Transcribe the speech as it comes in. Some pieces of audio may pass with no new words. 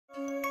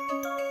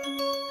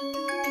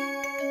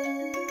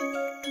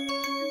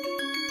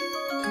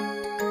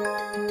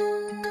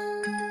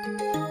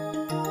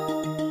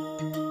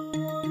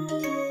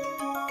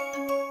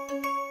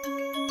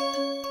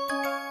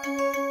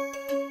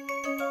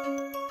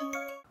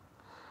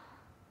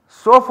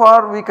So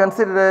far we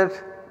considered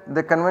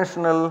the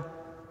conventional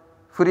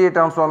Fourier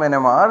transform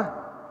NMR,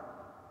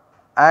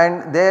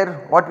 and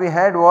there what we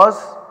had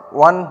was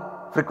one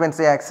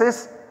frequency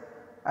axis,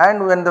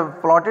 and when the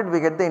plotted we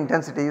get the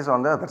intensities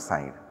on the other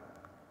side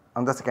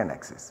on the second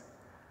axis.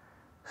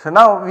 So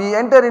now we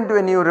enter into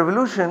a new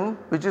revolution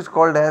which is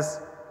called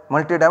as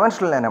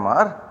multidimensional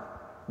NMR,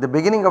 the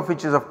beginning of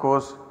which is of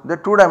course the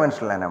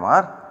 2-dimensional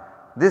NMR.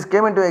 This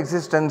came into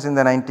existence in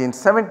the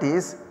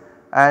 1970s,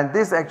 and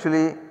this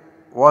actually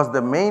was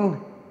the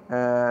main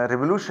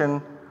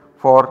revolution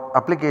for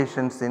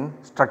applications in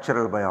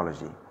structural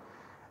biology.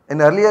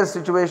 In earlier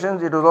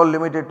situations it was all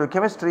limited to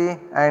chemistry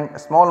and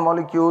small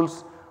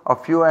molecules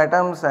of few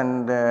atoms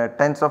and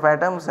tens of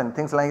atoms and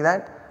things like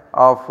that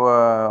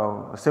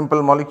of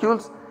simple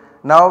molecules.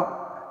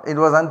 Now it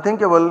was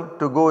unthinkable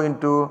to go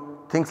into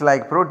things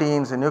like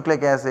proteins and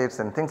nucleic acids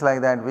and things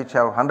like that which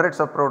have hundreds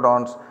of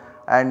protons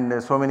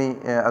and so many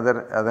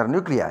other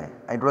nuclei.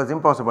 It was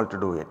impossible to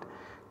do it.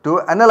 To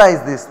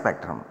analyze this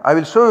spectrum, I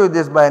will show you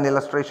this by an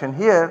illustration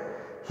here.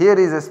 Here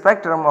is a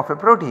spectrum of a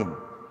protein.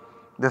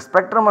 The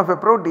spectrum of a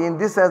protein,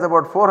 this has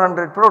about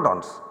 400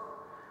 protons,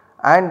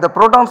 and the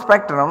proton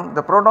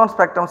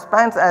spectrum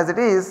spans as it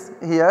is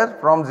here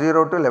from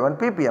 0 to 11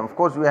 ppm. Of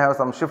course we have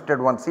some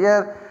shifted ones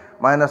here,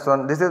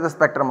 -1, this is the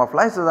spectrum of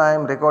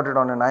lysozyme recorded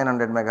on a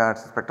 900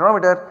 megahertz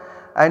spectrometer,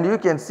 and you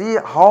can see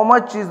how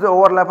much is the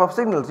overlap of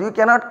signals. You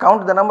cannot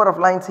count the number of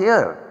lines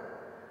here.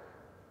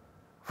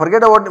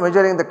 Forget about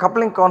measuring the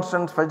coupling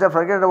constants,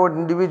 forget about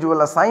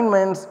individual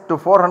assignments to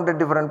 400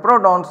 different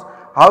protons.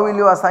 How will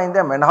you assign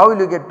them and how will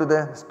you get to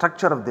the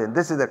structure of them?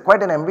 This is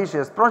quite an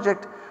ambitious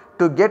project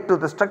to get to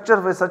the structure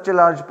of such a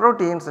large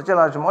protein, such a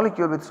large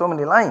molecule with so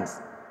many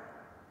lines.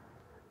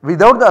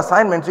 Without the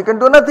assignments you can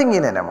do nothing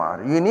in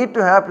NMR. You need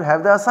to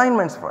have the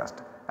assignments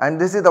first,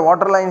 and this is the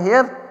water line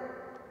here.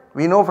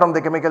 We know from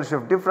the chemical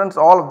shift difference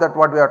all of that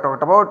what we have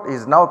talked about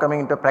is now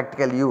coming into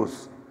practical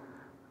use.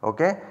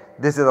 Okay.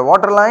 This is the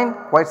water line,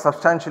 quite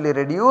substantially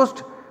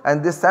reduced,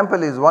 and this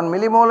sample is 1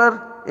 millimolar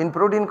in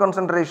protein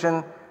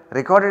concentration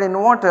recorded in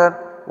water.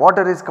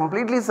 Water is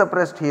completely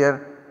suppressed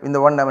here in the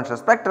 1-dimensional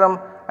spectrum,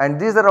 and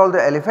these are all the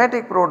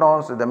aliphatic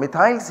protons, the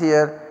methyls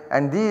here,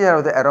 and these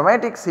are the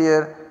aromatics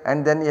here,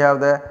 and then you have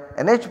the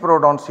NH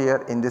protons here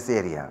in this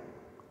area.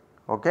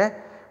 Okay.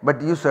 But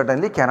you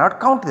certainly cannot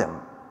count them.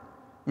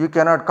 You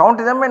cannot count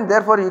them and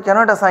therefore you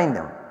cannot assign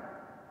them.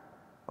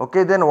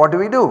 Okay, then what do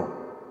we do?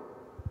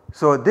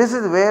 So this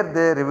is where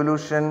the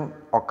revolution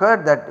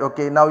occurred, that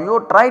okay, now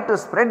you try to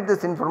spread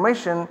this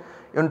information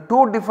in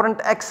 2 different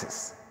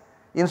axes.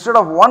 Instead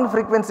of one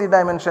frequency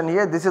dimension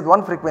here, this is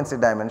one frequency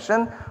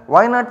dimension,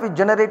 why not we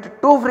generate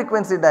 2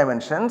 frequency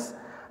dimensions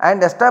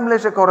and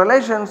establish a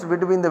correlations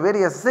between the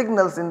various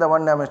signals in the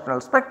 1-dimensional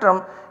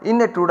spectrum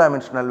in a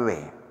 2-dimensional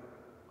way.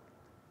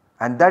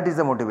 And that is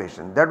the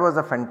motivation. That was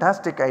a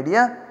fantastic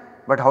idea,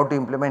 but how to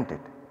implement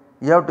it?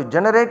 You have to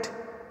generate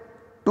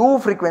 2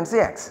 frequency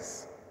axes.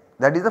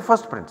 That is the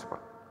first principle.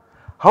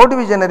 How do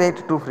we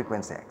generate 2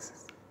 frequency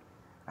axes?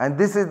 And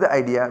this is the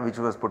idea which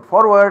was put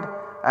forward,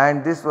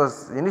 and this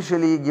was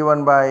initially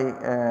given by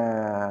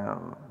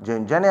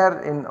Jean Jenner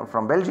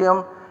from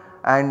Belgium,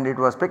 and it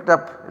was picked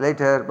up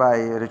later by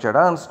Richard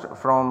Ernst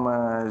from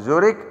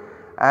Zurich,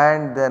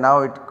 and now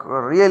it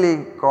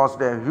really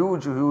caused a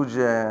huge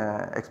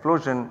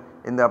explosion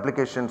in the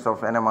applications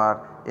of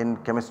NMR in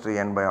chemistry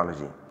and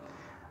biology.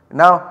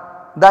 Now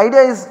the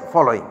idea is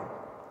following.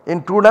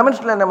 In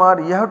 2-dimensional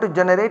NMR you have to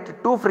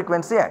generate 2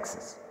 frequency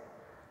axes.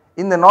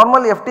 In the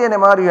normal FT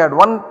NMR you had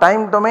one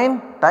time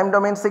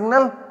domain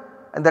signal,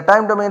 and the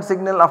time domain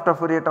signal after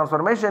Fourier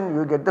transformation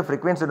you get the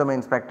frequency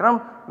domain spectrum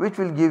which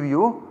will give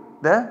you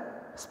the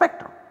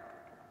spectrum.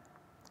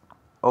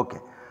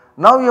 Okay.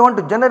 Now you want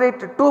to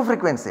generate 2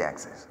 frequency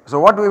axes. So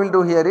what we will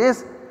do here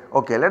is,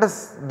 okay, let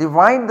us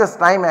divide this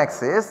time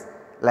axis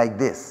like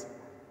this.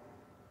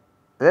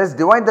 Let us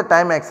divide the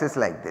time axis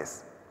like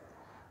this.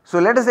 So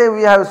let us say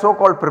we have a so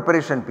called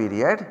preparation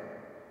period.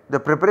 The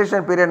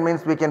preparation period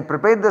means we can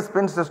prepare the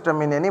spin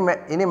system in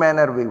any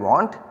manner we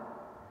want.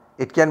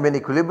 It can be an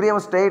equilibrium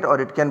state or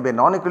it can be a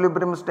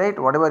non-equilibrium state,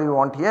 whatever you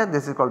want here,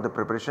 this is called the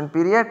preparation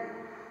period.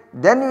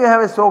 Then you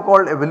have a so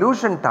called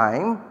evolution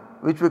time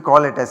which we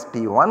call it as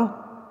T1.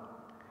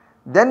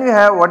 Then you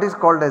have what is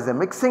called as a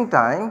mixing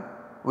time.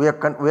 We have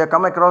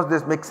come across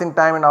this mixing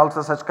time and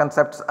also such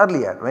concepts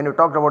earlier. When you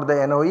talked about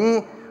the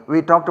NOE,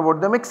 we talked about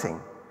the mixing.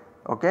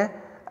 Okay.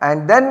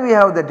 And then we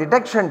have the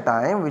detection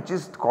time which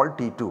is called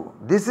T2.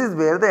 This is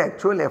where the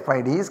actual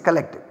FID is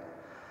collected.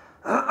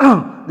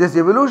 This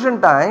evolution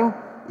time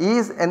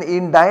is an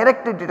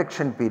indirect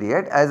detection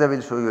period, as I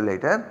will show you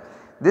later.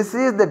 This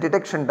is the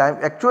detection time,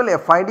 actual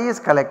FID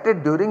is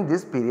collected during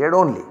this period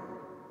only.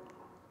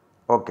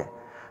 Okay.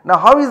 Now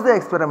how is the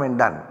experiment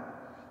done?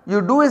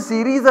 You do a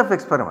series of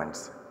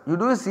experiments.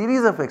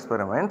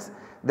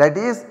 That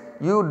is,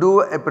 you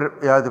do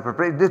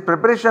this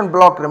preparation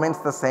block remains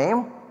the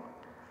same,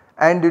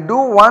 and you do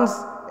once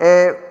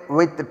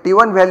with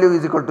T1 value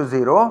is equal to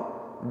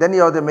 0, then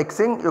you have the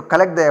mixing, you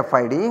collect the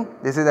FID,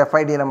 this is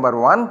FID number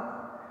 1.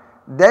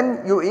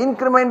 then you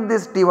increment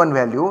this T1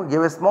 value,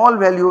 give a small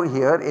value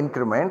here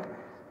increment,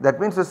 that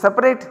means you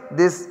separate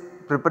this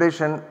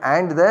preparation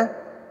and the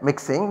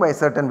mixing by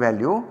certain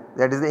value,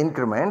 that is the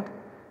increment,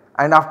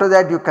 and after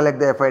that you collect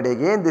the FID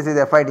again, this is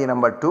FID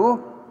number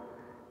 2.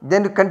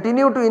 Then you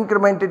continue to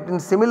increment it in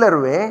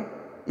similar way.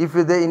 If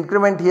the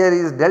increment here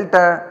is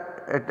delta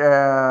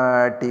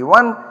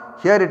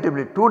T1, here it will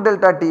be 2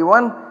 delta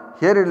T1,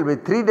 here it will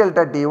be 3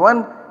 delta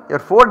T1, here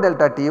 4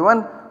 delta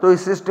T1. So you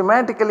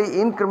systematically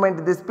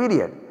increment this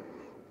period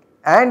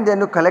and then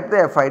you collect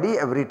the FID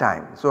every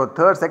time. So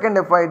second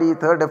FID,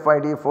 third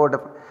FID, fourth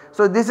FID.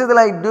 So this is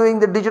like doing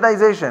the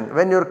digitization.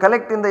 When you are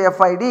collecting the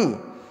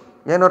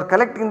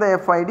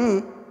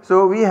FID,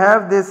 so we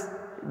have this,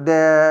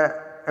 the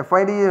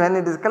FID when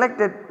it is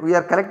collected, we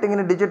are collecting in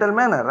a digital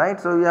manner, right.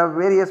 So we have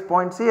various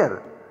points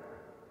here.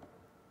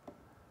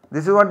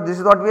 This is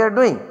what we are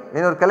doing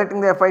when you are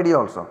collecting the FID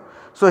also.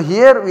 So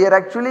here we are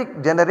actually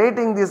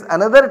generating this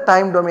another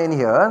time domain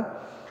here,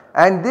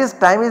 and this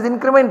time is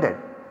incremented.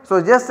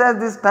 So just as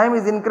this time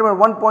is incremented,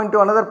 one point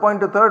to another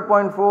point to third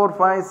point, 4,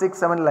 5, 6,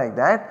 7 like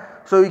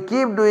that. So we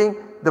keep doing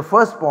the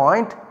first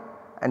point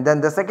and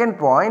then the second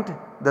point,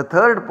 the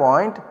third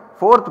point,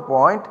 fourth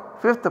point,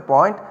 fifth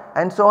point,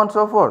 and so on and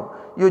so forth.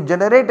 You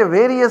generate a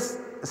various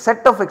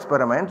set of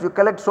experiments, you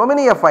collect so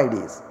many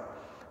FIDs.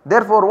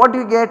 Therefore what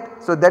you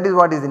get, so that is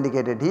what is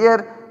indicated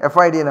here,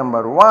 FID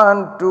number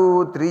 1,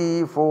 2,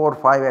 3, 4,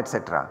 5,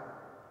 etc.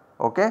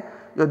 Okay.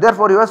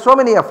 Therefore you have so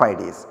many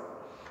FIDs.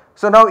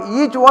 So now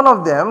each one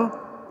of them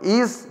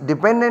is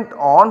dependent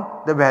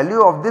on the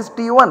value of this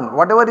T1.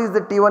 Whatever is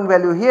the T1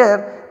 value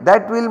here,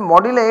 that will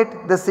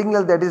modulate the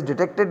signal that is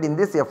detected in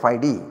this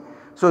FID.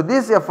 So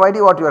this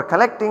FID what you are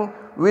collecting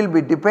will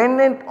be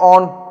dependent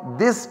on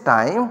this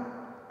time,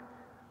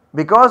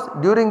 because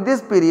during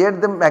this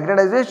period the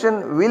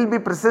magnetization will be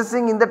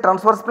precessing in the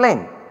transverse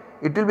plane.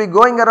 It will be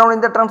going around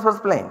in the transverse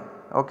plane.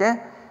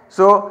 Okay.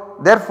 So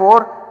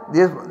therefore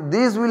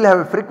these will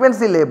have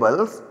frequency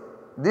labels,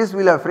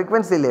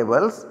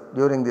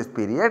 during this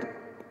period,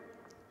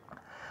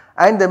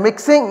 and the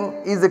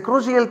mixing is a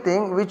crucial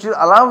thing which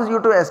allows you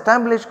to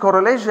establish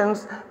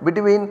correlations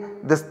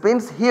between the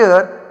spins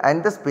here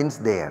and the spins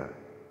there.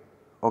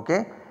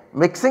 Okay.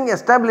 Mixing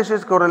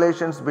establishes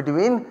correlations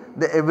between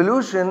the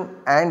evolution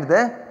and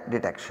the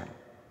detection.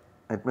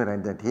 Let me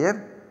write that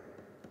here.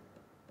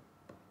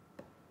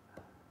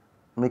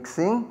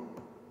 Mixing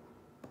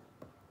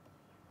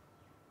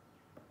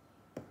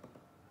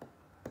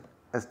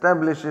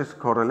establishes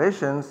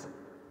correlations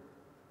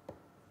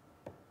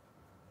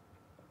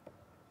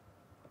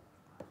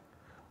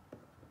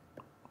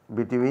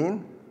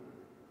between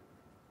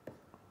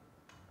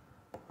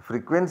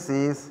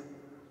frequencies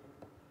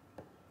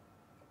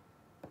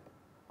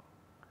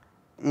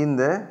in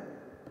the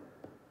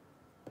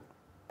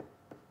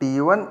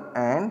T1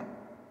 and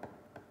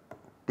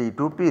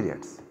T2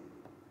 periods.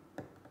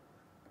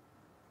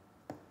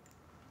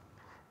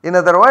 In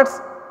other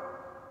words,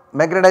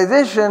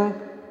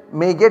 magnetization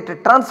may get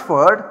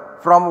transferred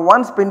from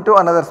one spin to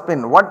another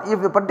spin. What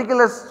if a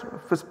particular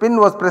spin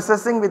was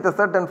precessing with a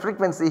certain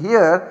frequency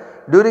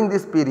here during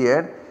this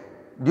period,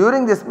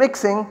 during this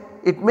mixing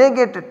it may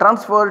get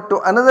transferred to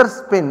another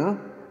spin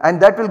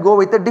and that will go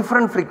with a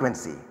different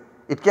frequency.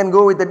 It can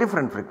go with a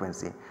different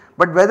frequency,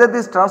 but whether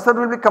this transfer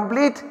will be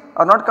complete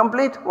or not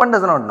complete, one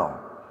does not know.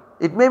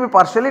 It may be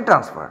partially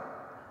transferred.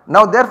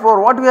 Now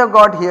therefore what we have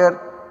got here,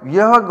 we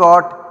have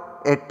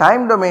got a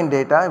time domain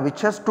data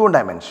which has 2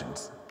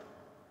 dimensions.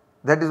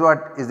 That is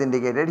what is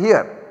indicated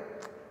here.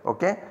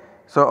 Okay.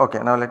 So okay,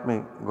 now let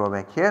me go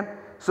back here.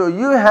 So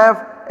you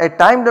have a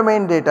time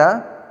domain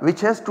data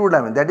which has 2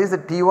 dimensions, that is the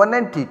T1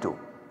 and T2.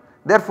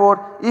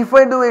 Therefore if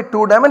I do a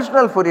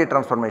 2-dimensional Fourier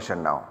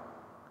transformation now,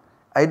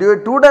 I do a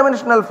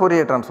 2-dimensional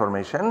Fourier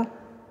transformation,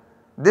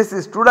 this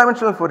is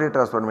 2-dimensional Fourier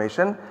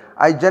transformation,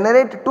 I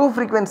generate 2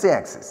 frequency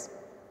axes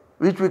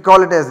which we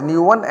call it as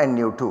nu1 and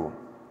nu2.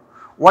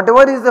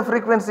 Whatever is the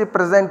frequency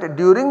present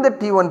during the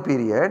T1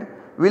 period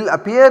will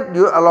appear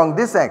along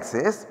this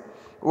axis,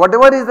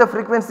 whatever is the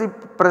frequency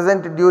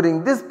present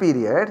during this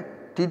period,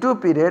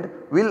 T2 period,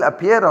 will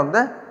appear on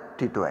the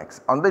T2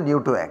 axis, on the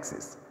nu2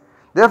 axis.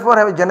 Therefore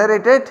I have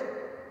generated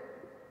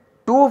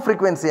 2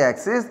 frequency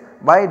axes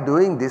by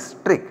doing this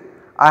trick.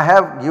 I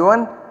have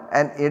given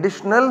an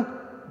additional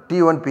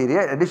T1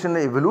 period, additional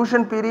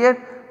evolution period,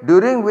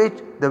 during which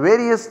the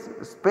various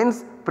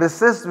spins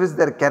precess with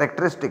their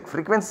characteristic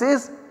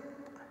frequencies.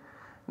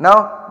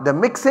 Now the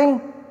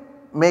mixing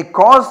may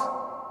cause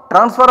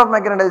transfer of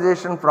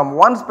magnetization from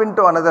one spin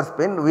to another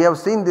spin. We have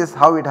seen this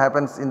how it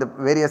happens in the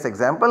various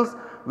examples.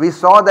 We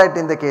saw that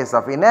in the case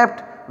of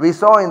inept, we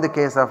saw in the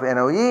case of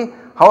NOE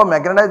how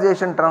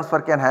magnetization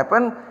transfer can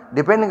happen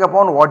depending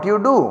upon what you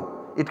do.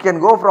 It can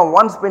go from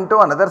one spin to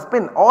another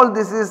spin. All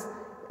this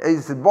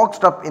is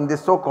boxed up in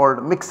this so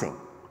called mixing.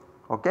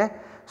 Okay.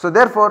 So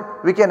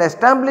therefore we can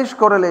establish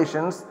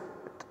correlations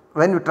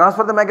when we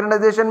transfer the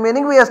magnetization,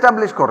 meaning we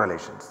establish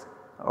correlations.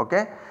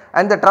 Okay.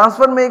 And the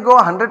transfer may go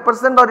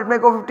 100% or it may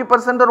go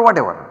 50% or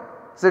whatever.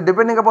 So,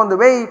 depending upon the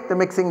way the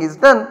mixing is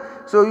done,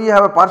 so you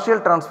have a partial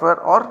transfer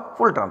or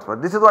full transfer.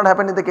 This is what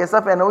happened in the case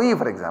of NOE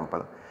for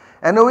example.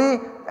 NOE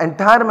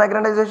entire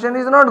magnetization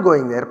is not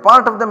going there,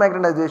 part of the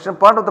magnetization,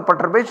 part of the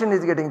perturbation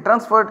is getting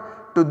transferred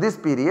to this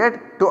period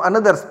to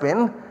another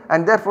spin,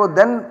 and therefore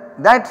then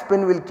that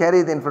spin will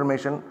carry the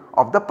information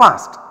of the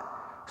past.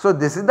 So,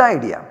 this is the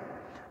idea.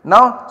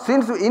 Now,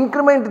 since we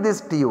increment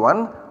this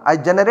T1, I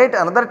generate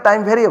another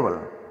time variable.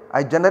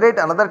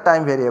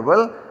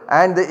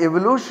 And the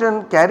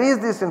evolution carries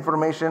this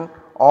information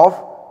of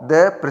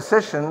the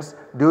precessions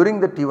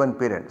during the T1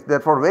 period.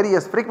 Therefore,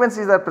 various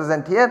frequencies are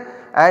present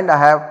here, and I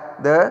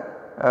have the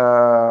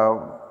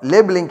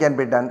labeling can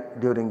be done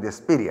during this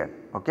period.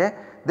 Okay.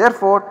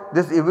 Therefore,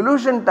 this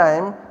evolution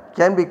time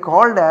can be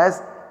called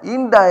as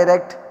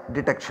indirect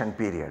detection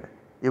period.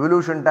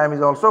 Evolution time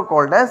is also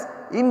called as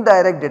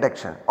indirect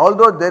detection,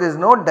 although there is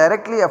no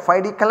directly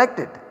FID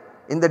collected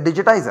in the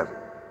digitizer.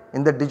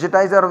 In the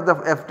digitizer of the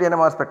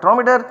FT-NMR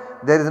spectrometer,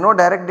 there is no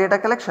direct data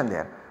collection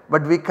there,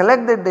 but we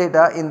collect the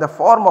data in the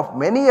form of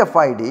many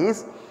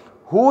FIDs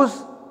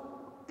whose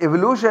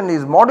evolution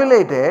is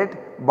modulated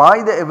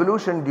by the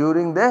evolution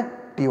during the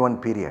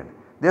T1 period.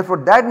 Therefore,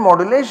 that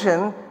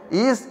modulation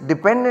is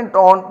dependent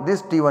on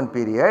this T1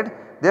 period.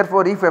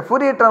 Therefore, if a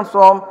Fourier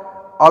transform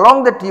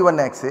along the T1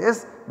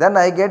 axis, then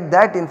I get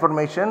that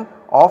information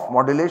of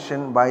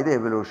modulation by the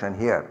evolution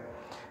here,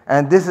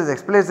 and this is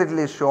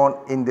explicitly shown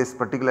in this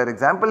particular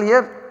example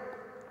here.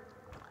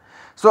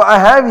 So, I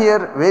have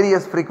here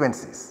various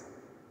frequencies.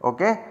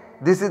 Okay.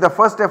 This is the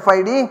first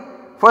FID.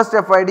 First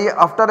FID,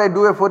 after I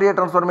do a Fourier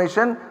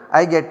transformation,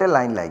 I get a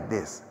line like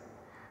this.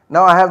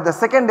 Now, I have the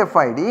second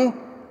FID,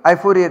 I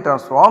Fourier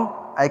transform,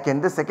 I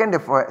get the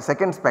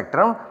second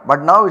spectrum,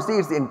 but now you see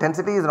its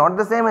intensity is not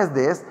the same as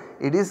this,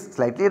 it is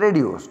slightly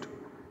reduced.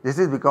 This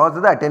is because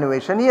of the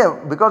attenuation here,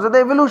 because of the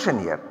evolution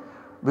here.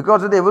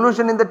 Because of the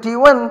evolution in the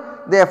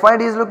T1, the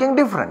FID is looking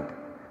different.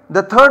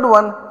 The third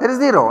one, there is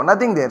 0,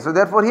 nothing there. So,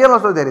 therefore, here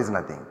also there is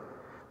nothing.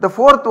 The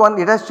fourth one,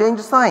 it has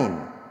changed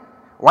sign.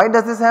 Why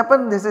does this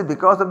happen? This is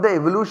because of the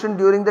evolution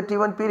during the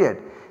T1 period.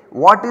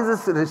 What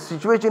is the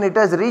situation it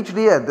has reached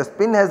here, the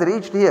spin has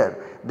reached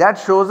here, that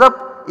shows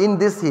up in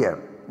this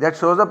here, that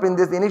shows up in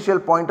this initial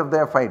point of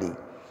the FID.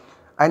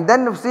 And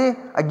then you see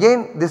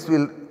again this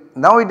will,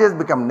 now it has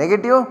become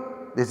negative,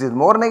 this is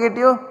more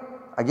negative,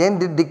 again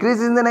it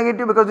decreases in the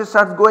negative because it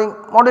starts going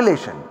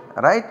modulation,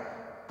 right.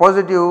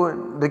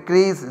 Positive,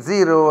 decrease,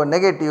 0,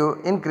 negative,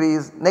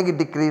 increase, negative,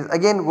 decrease,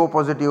 again go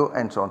positive,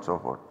 and so on and so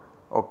forth.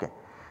 Okay.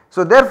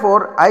 So,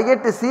 therefore, I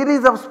get a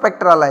series of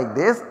spectra like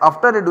this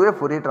after I do a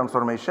Fourier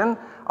transformation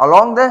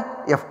along the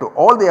F2.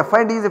 All the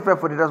FIDs, if I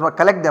Fourier transform,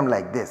 collect them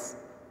like this.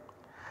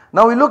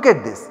 Now, we look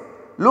at this.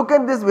 Look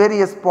at these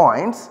various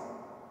points.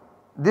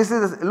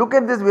 Look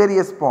at these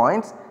various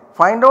points.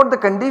 Find out the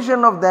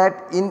condition of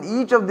that in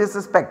each of these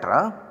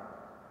spectra.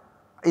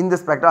 In the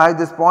spectra, I have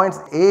these points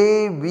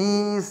A,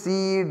 B,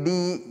 C,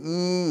 D,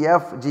 E,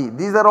 F, G.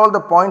 These are all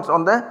the points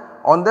on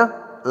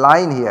the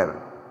line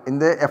here in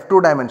the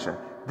F2 dimension.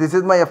 This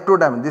is my F2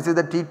 dimension, this is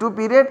the T2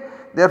 period,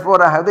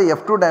 therefore I have the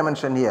F2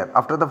 dimension here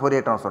after the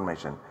Fourier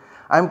transformation.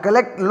 I am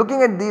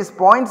looking at these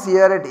points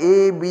here at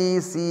A, B,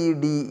 C,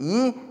 D,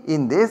 E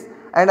in this,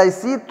 and I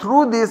see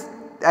through this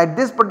at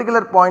this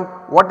particular point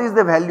what is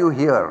the value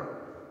here,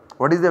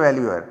 what is the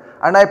value here,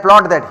 and I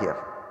plot that here,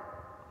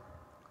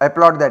 I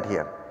plot that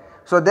here.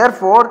 So,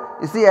 therefore,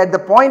 you see at the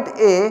point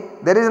A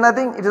there is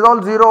nothing, it is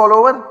all 0 all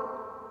over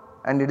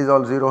and it is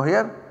all 0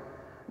 here.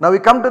 Now, we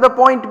come to the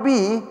point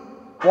B.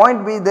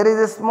 Point B, there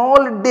is a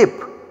small dip,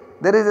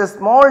 there is a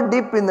small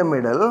dip in the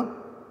middle.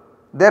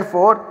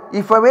 Therefore,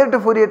 if I were to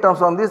Fourier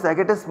transform this, I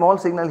get a small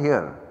signal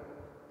here.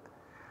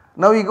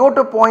 Now, we go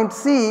to point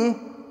C,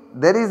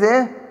 there is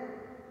a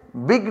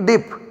big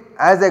dip.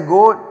 As I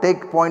go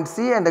take point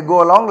C and I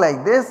go along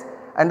like this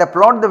and I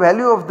plot the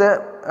value of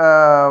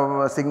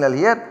the signal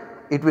here,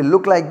 it will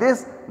look like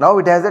this. Now,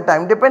 it has a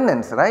time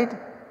dependence, right.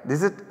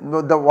 This is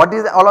what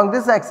is along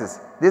this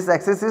axis. This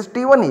axis is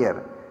T1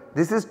 here,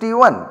 this is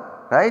T1.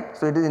 Right.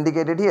 So, it is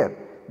indicated here,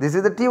 this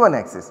is the T1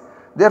 axis.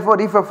 Therefore,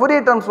 if I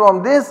Fourier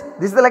transform this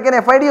is like an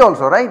FID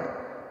also, right,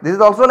 this is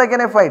also like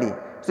an FID.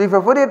 So, if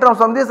I Fourier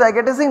transform this, I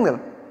get a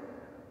signal.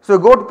 So,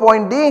 go to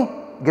point D,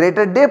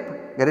 greater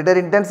dip, greater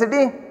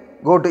intensity,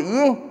 go to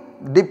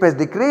E, dip has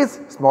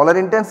decreased, smaller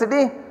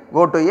intensity,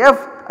 go to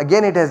F,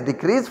 again it has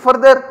decreased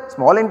further,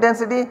 small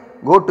intensity,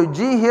 go to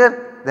G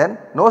here, then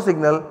no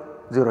signal,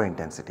 0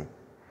 intensity.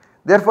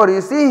 Therefore,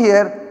 you see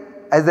here,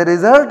 as a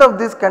result of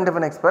this kind of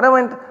an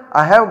experiment,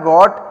 I have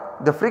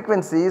got the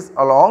frequencies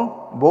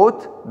along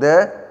both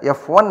the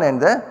F1 and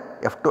the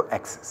F2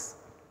 axis.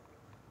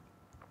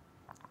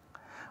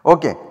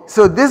 Okay.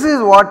 So, this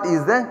is what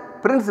is the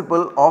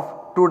principle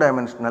of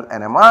 2-dimensional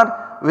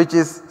NMR, which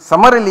is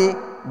summarily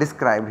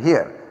described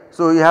here.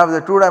 So, you have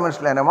the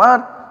 2-dimensional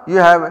NMR, you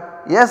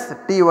have S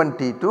T1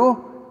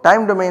 T2,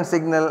 time domain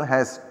signal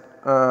has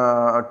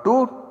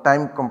 2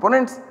 time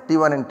components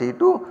T1 and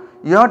T2.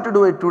 You have to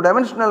do a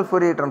 2-dimensional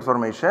Fourier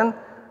transformation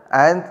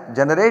and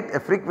generate a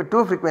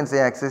 2 frequency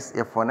axis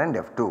F1 and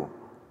F2.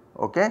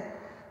 Okay.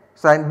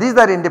 So, and these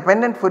are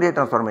independent Fourier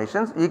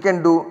transformations, you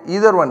can do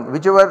either one,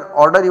 whichever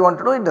order you want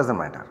to do, it does not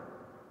matter.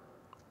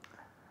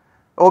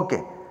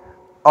 Okay,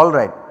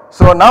 alright.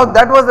 So, now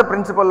that was the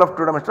principle of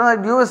 2 dimensional. I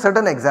will give you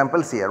certain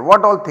examples here,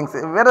 what all things,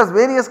 whereas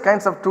various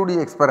kinds of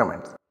 2D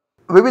experiments.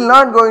 We will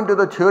not go into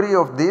the theory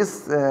of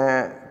these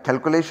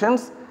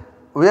calculations,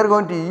 we are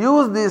going to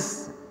use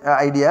these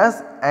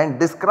ideas and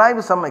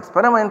describe some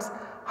experiments,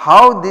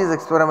 how these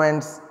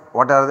experiments,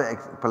 what are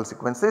the pulse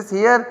sequences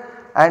here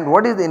and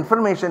what is the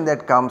information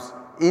that comes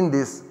in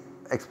these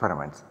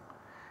experiments.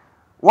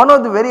 One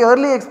of the very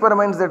early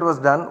experiments that was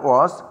done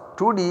was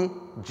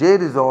 2D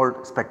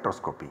J-resolved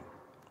spectroscopy.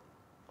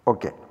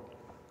 Okay.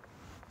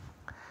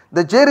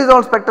 The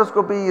J-resolved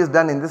spectroscopy is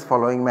done in this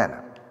following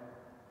manner.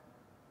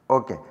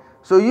 Okay.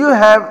 So, you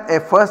have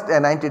first a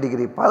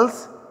 90-degree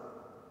pulse,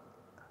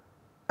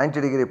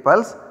 90-degree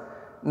pulse.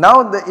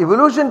 Now, the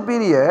evolution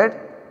period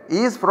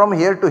is from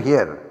here to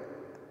here,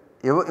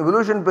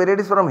 evolution period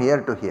is from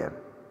here to here.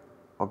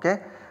 Okay.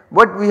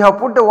 But we have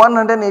put a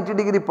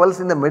 180-degree pulse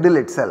in the middle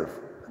itself,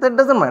 that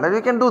does not matter,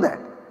 you can do that,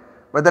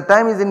 but the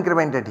time is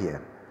incremented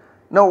here.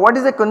 Now, what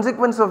is the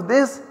consequence of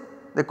this?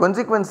 The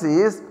consequence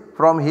is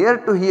from here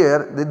to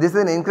here, this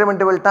is an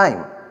incrementable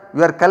time,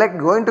 you are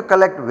going to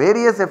collect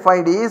various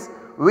FIDs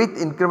with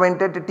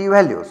incremented t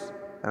values,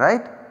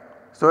 right.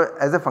 So,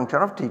 as a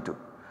function of t2.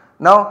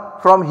 Now,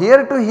 from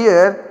here to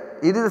here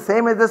it is the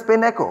same as the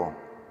spin echo,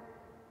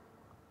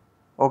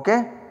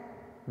 okay.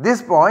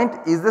 This point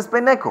is the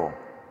spin echo.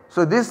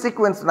 So, this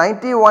sequence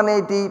 90,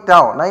 180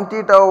 tau,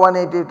 90 tau,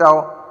 180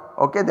 tau,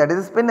 okay, that is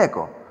the spin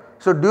echo.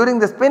 So, during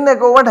the spin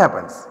echo what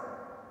happens?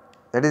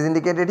 That is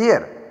indicated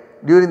here.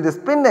 During the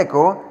spin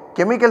echo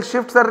chemical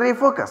shifts are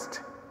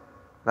refocused,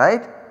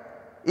 right.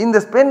 In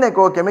the spin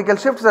echo chemical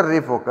shifts are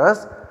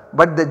refocused,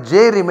 but the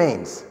J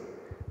remains,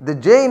 the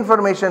J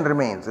information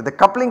remains, the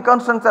coupling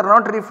constants are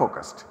not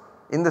refocused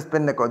in the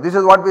spin echo. This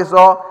is what we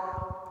saw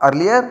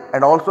earlier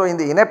and also in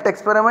the inept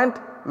experiment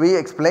we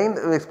explained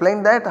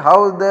that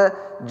how the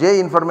J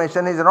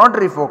information is not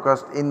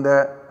refocused in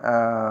the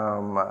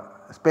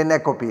spin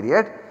echo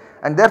period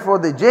and therefore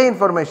the J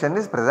information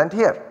is present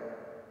here.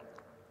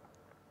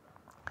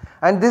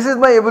 And this is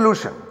my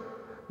evolution.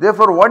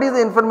 Therefore, what is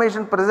the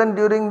information present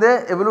during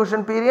the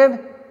evolution period?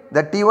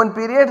 The T1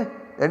 period,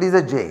 that is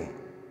a J.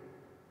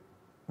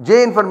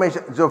 J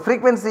information, so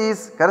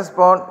frequencies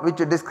correspond which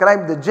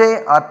describe the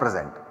J are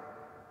present.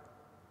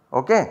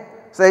 Okay.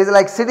 So, it is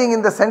like sitting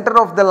in the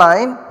center of the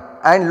line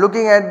and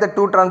looking at the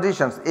two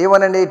transitions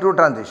A1 and A2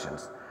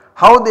 transitions,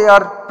 how they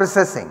are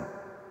precessing,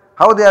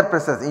 how they are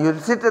precessing. You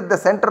sit at the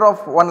center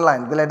of one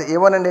line, the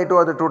A1 and A2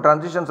 are the two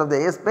transitions of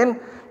the A spin,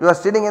 you are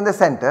sitting in the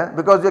center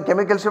because your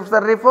chemical shifts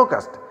are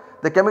refocused.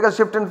 The chemical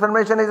shift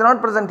information is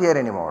not present here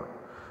anymore.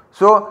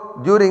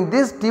 So, during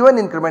this T1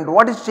 increment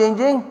what is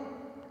changing?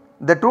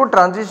 The two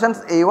transitions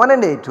A1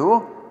 and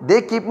A2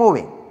 they keep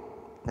moving.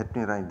 Let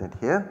me write that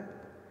here.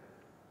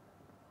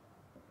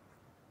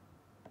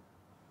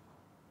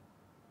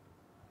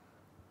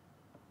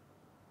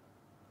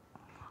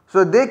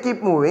 So, they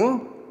keep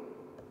moving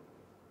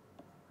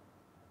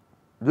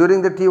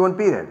during the T1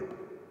 period,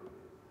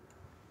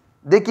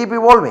 they keep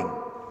evolving,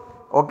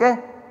 okay.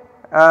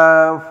 They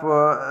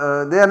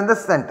are in the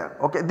center,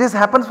 okay. This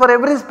happens for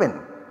every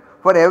spin,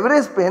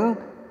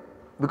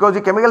 because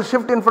the chemical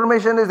shift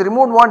information is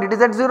removed, what it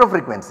is at 0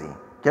 frequency,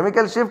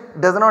 chemical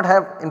shift does not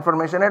have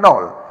information at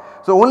all.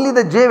 So, only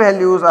the J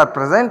values are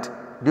present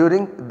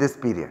during this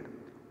period,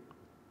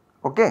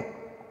 okay.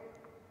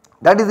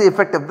 That is the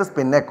effect of the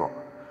spin echo.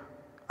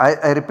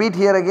 I repeat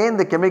here again,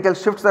 the chemical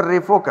shifts are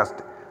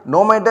refocused,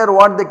 no matter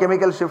what the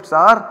chemical shifts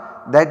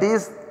are, that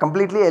is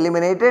completely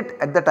eliminated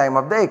at the time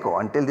of the echo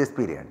until this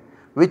period,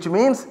 which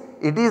means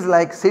it is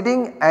like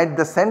sitting at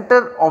the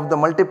center of the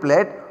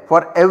multiplet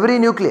for every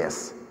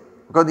nucleus,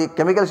 because the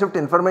chemical shift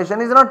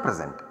information is not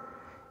present.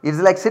 It is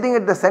like sitting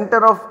at the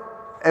center of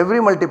every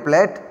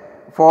multiplet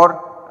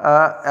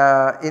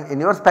for in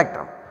your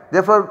spectrum.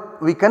 Therefore,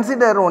 we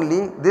consider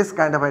only this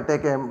kind of, I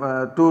take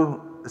a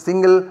two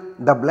single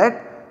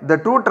doublet, the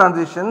two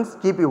transitions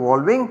keep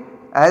evolving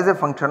as a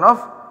function of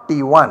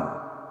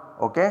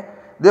T1, okay.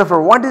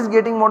 Therefore, what is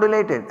getting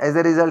modulated as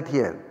a result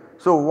here?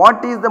 So,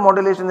 what is the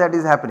modulation that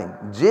is happening?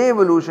 J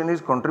evolution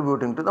is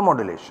contributing to the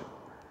modulation.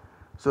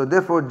 So,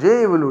 therefore,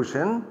 J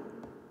evolution,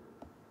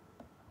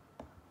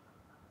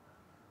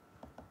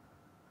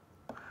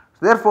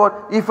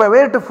 therefore, if I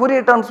were to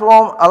Fourier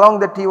transform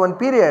along the T1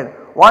 period,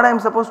 what I am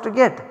supposed to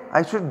get?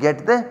 I should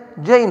get the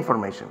J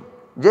information.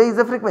 J is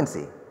the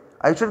frequency,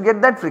 I should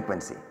get that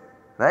frequency,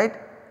 right.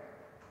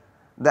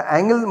 The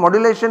angle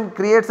modulation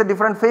creates a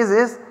different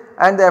phases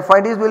and the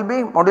FIDs will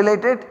be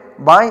modulated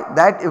by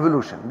that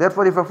evolution.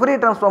 Therefore, if I Fourier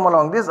transform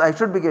along this, I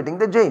should be getting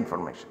the J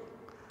information.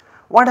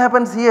 What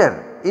happens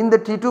here in the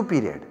T2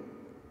 period?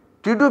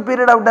 T2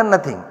 period I have done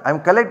nothing, I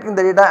am collecting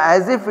the data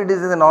as if it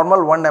is a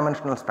normal one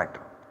dimensional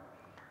spectrum.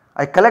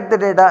 I collect the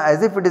data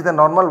as if it is a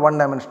normal one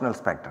dimensional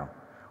spectrum.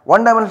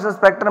 One dimensional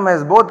spectrum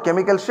has both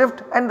chemical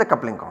shift and the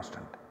coupling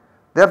constant.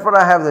 Therefore,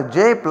 I have the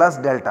J plus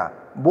delta,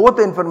 both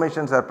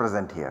informations are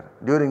present here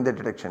during the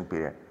detection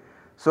period.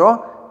 So,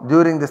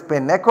 during the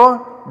spin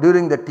echo,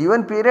 during the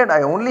T1 period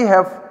I only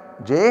have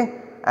J,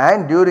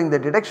 and during the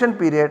detection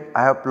period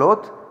I have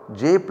both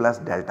J plus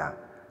delta.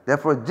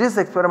 Therefore, this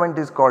experiment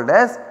is called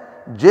as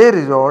J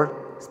resolved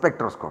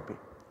spectroscopy.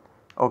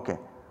 Okay.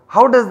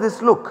 How does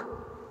this look?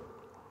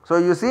 So,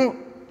 you see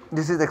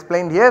this is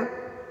explained here,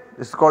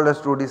 this is called as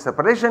 2D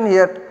separation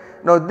here.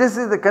 Now, this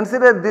is the,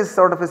 consider this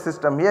sort of a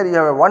system here, you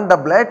have a one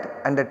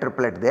doublet and a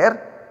triplet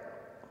there.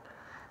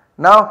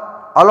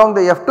 Now, along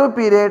the F2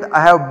 period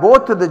I have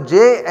both the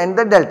J and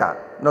the delta.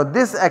 Now,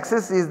 this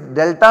axis is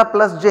delta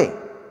plus J,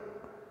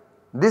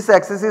 this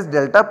axis is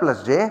delta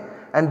plus J,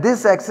 and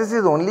this axis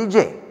is only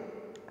J.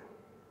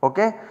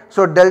 Okay.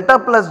 So, delta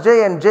plus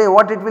J and J,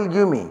 what it will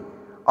give me?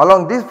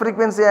 Along this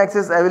frequency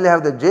axis I will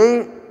have the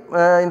J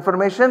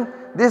information,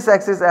 this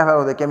axis I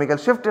have the chemical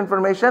shift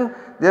information.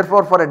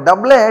 Therefore, for a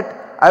doublet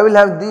I will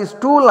have these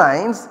two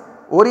lines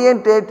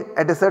oriented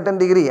at a certain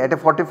degree, at a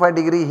 45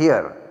 degree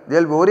here. They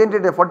will be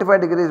oriented at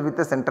 45 degrees with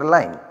a central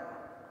line,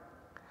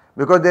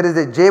 because there is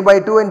a J by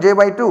 2 and J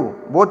by 2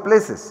 both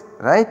places,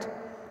 right.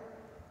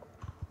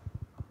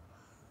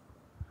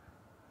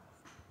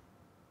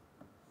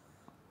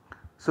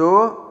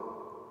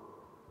 So,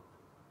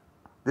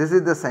 this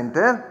is the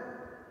center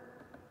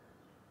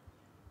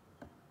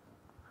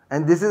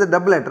and this is a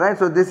doublet, right.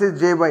 So, this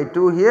is J by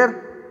 2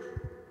 here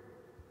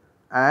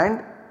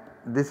and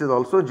this is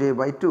also J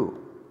by 2,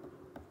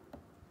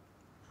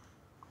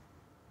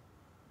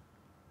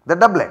 the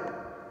doublet.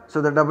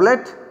 So, the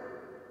doublet,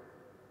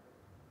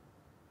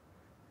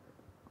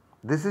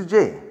 this is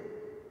J,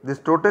 this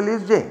total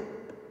is J.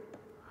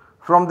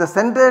 From the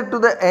center to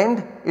the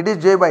end it is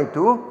J by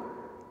 2.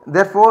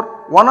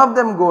 Therefore, one of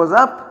them goes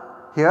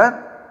up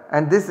here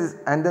and this is,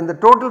 and then the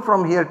total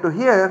from here to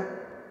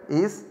here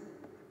is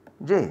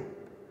J.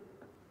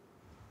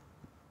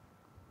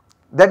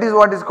 That is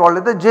what is called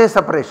as the J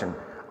separation.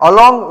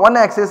 Along one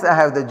axis I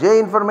have the J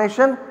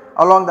information,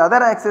 along the other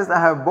axis I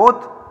have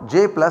both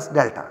J plus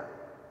delta.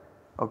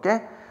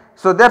 Okay.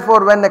 So,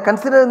 therefore, when I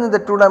consider in the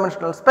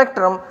 2-dimensional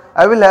spectrum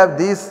I will have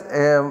these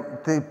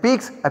the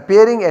peaks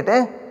appearing at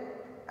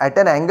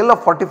an angle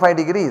of 45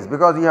 degrees,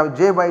 because you have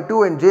J by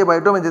 2 and J by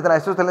 2 means it is an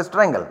isosceles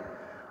triangle.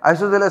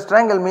 Isosceles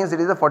triangle means it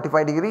is a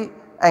 45 degree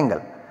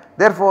angle.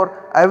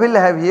 Therefore, I will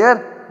have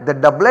here the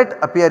doublet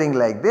appearing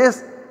like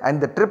this and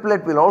the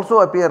triplet will also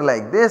appear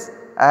like this,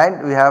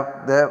 and we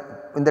have the,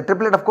 in the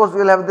triplet of course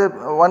we will have the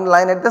one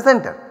line at the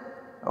center.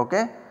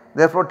 Okay.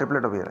 Therefore,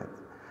 triplet of here.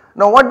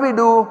 Now, what we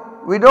do,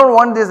 we do not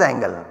want this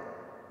angle,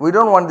 we do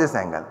not want this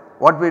angle.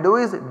 What we do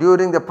is,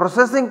 during the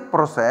processing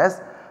process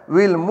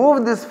we will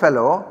move this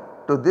fellow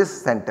to this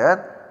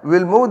center, we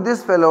will move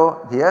this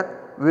fellow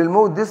here, we will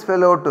move this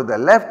fellow to the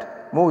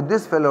left, move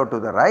this fellow to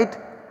the right,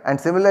 and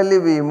similarly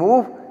we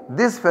move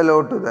this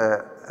fellow to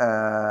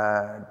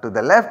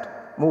the left,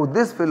 move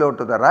this fellow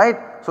to the right,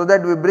 so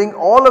that we bring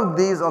all of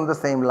these on the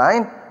same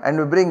line and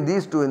we bring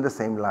these two in the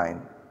same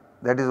line.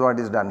 That is what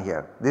is done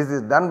here. This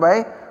is done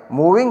by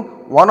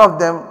moving one of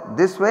them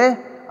this way,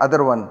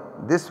 other one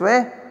this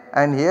way,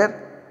 and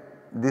here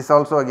this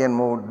also again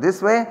moved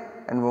this way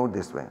and moved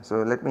this way.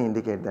 So, let me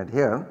indicate that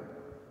here.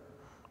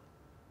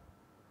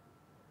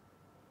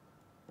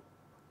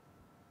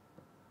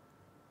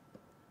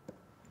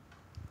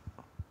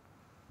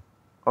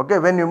 Okay,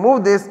 when you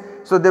move this,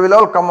 so they will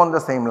all come on the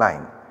same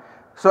line.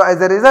 So,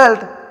 as a result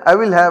I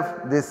will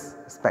have this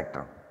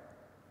spectrum.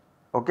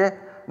 Okay.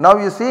 Now,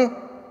 you see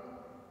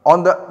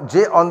on the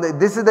J, on the,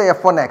 this is the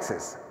F1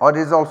 axis, or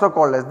it is also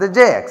called as the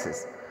J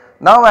axis.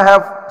 Now, I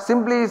have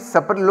simply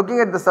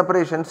looking at the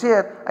separations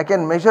here, I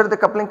can measure the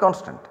coupling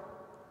constant,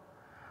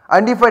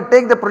 and if I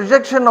take the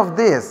projection of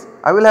this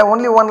I will have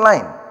only one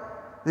line.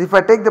 If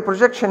I take the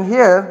projection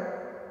here,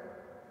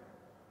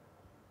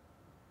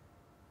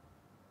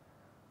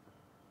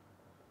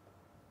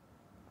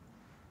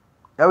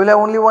 I will have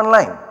only one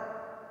line,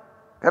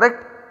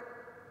 correct,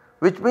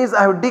 which means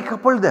I have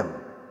decoupled them,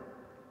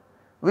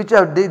 which I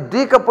have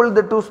decoupled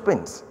the two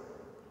spins.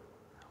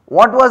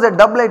 What was a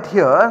doublet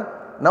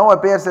here now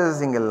appears as a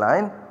single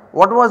line,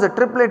 what was a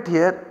triplet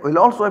here will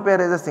also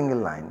appear as a single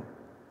line.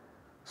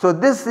 So,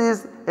 this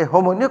is a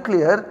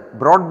homonuclear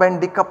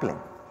broadband decoupling.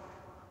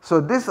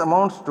 So, this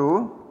amounts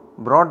to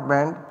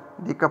broadband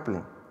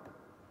decoupling.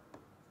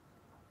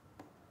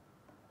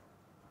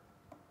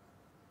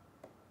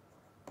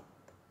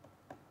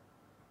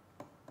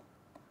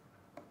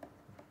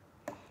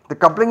 The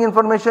coupling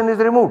information is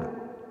removed.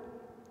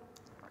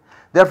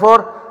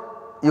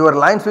 Therefore, your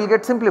lines will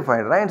get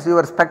simplified, right. So,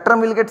 your spectrum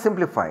will get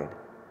simplified.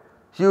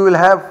 So, you will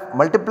have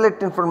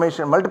multiplicity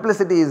information,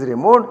 multiplicity is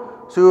removed.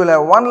 So, you will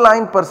have one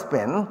line per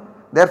spin.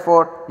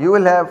 Therefore, you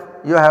have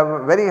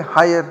a very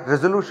higher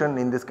resolution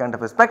in this kind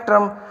of a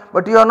spectrum,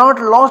 but you have not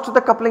lost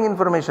the coupling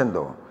information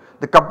though.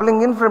 The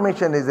coupling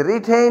information is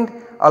retained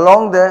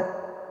along the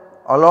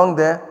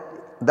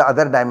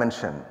other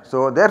dimension.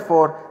 So,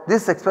 therefore,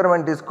 this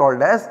experiment is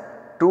called as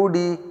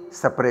 2D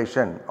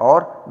separation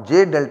or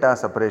J delta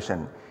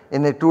separation.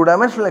 In a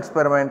 2-dimensional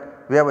experiment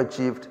we have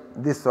achieved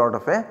this sort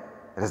of a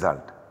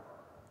result.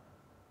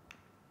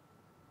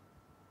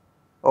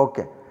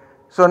 Okay.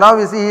 So now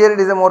we see here it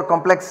is a more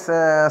complex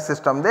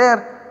system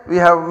there. We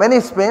have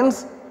many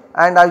spins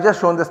and I have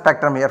just shown the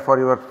spectrum here for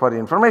your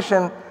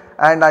information,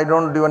 and I do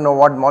not even know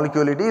what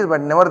molecule it is,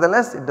 but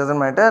nevertheless it does not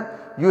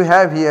matter. You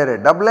have here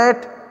a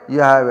doublet,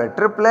 you have a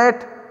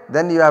triplet,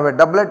 then you have a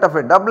doublet of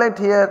a doublet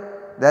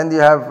here, then you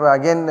have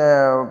again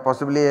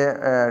possibly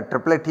a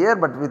triplet here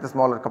but with a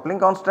smaller coupling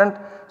constant.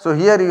 So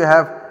here you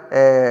have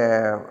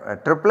a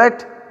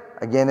triplet,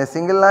 again a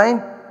single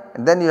line,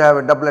 and then you have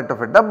a doublet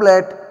of a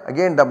doublet,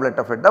 again doublet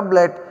of a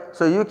doublet.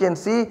 So you can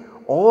see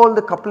all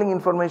the coupling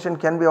information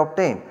can be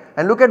obtained,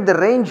 and look at the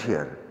range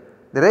here.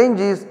 The range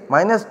is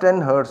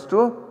 -10 Hertz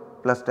to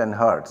 +10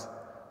 Hertz.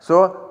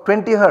 So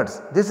 20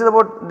 Hertz, this is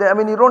about I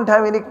mean you do not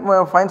have any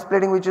fine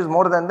splitting which is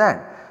more than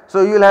that.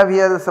 So you will have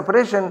here the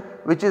separation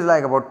which is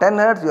like about 10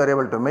 Hertz, you are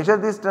able to measure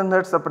this 10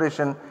 Hertz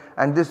separation,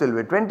 and this will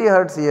be 20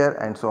 Hertz here,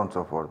 and so on and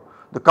so forth.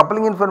 The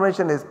coupling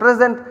information is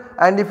present,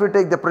 and if you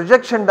take the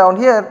projection down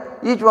here,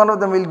 each one of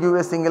them will give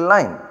a single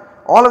line.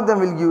 All of them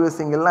will give a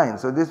single line.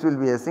 So this will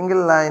be a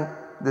single line,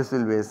 this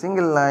will be a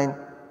single line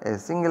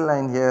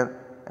here,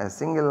 a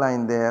single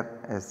line there,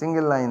 a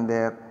single line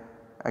there,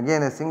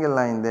 again a single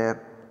line there,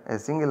 a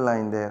single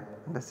line there,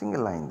 and a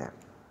single line there.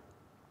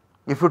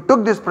 If you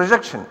took this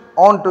projection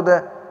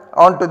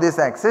onto this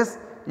axis,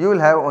 you will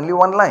have only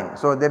one line.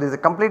 So there is a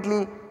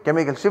completely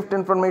chemical shift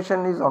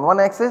information is on one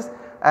axis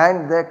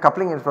and the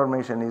coupling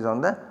information is on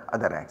the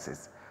other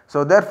axis.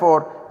 So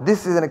therefore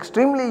this is an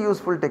extremely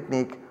useful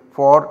technique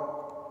for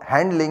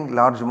handling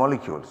large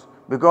molecules,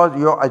 because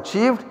you have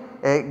achieved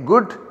a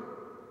good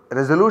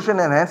resolution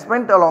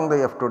enhancement along the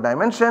F2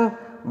 dimension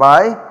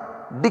by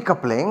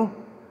decoupling,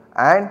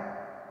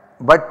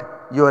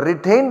 but you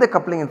retain the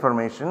coupling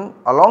information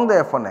along the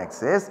F1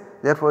 axis,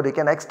 therefore you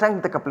can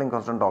extend the coupling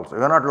constant also,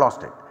 you have not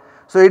lost it.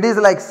 So it is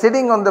like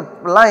sitting on the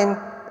line,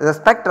 the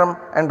spectrum,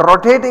 and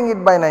rotating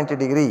it by 90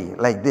 degree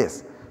like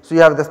this. So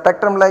you have the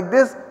spectrum like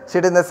this,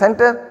 sit in the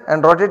center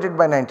and rotate it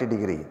by 90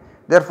 degree.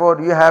 Therefore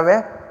you have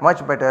a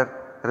much better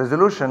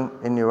resolution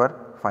in your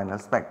final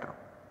spectrum.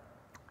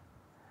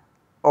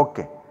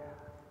 Okay.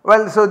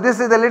 Well, so this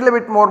is a little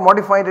bit more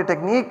modified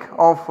technique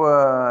of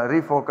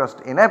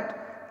refocused inept,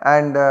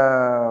 and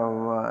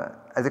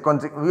as a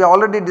consequence we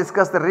already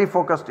discussed the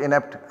refocused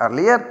inept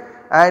earlier,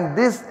 and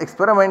this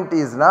experiment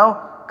is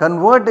now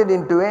converted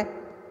into a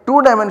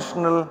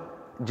 2-dimensional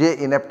J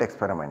inept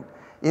experiment.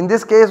 In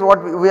this case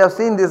what we have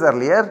seen this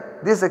earlier,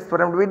 this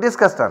experiment we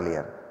discussed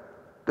earlier,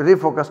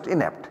 refocused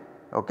inept.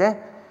 Okay.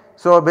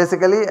 So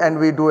basically, and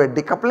we do a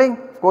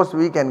decoupling, of course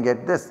we can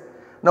get this.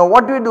 Now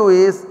what we do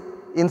is,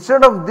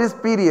 instead of this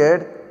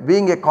period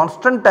being a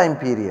constant time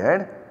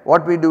period,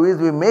 what we do is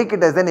we make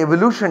it as an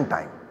evolution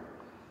time.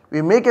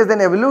 We make as an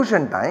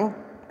evolution time.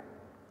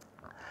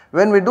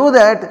 When we do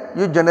that,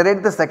 you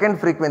generate the second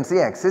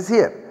frequency axis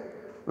here.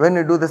 When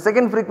you do the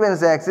second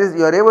frequency axis,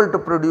 you are able to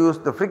produce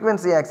the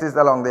frequency axis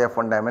along the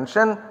F1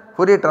 dimension,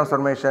 Fourier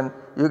transformation,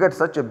 you get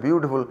such a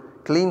beautiful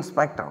clean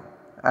spectrum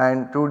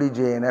and 2D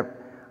J inept.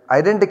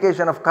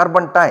 Identification of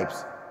carbon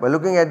types, by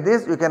looking at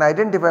this you can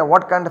identify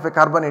what kind of a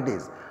carbon it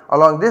is.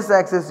 Along this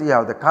axis you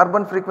have the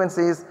carbon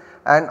frequencies,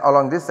 and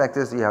along this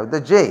axis you have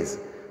the J's.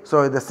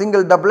 So the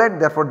single doublet,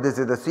 therefore this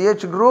is the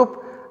CH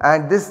group,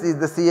 and this is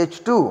the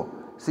CH2.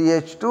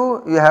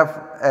 CH2 you have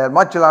a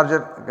much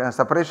larger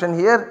separation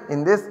here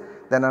in this,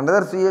 then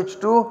another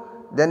CH2,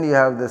 then you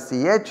have the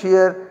CH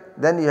here,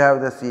 then you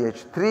have the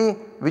CH3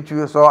 which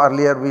we saw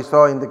earlier, we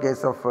saw in the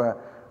case of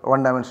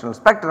one-dimensional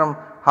spectrum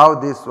how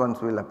these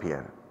ones will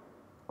appear.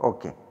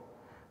 Okay.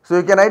 So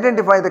you can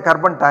identify the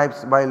carbon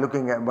types by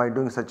looking at, by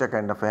doing such a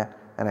kind of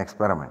an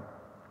experiment.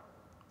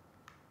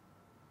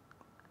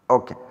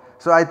 Okay.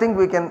 So I think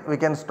we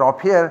can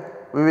stop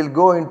here. We will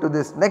go into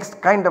this next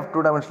kind of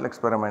 2-dimensional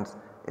experiments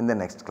in the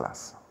next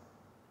class.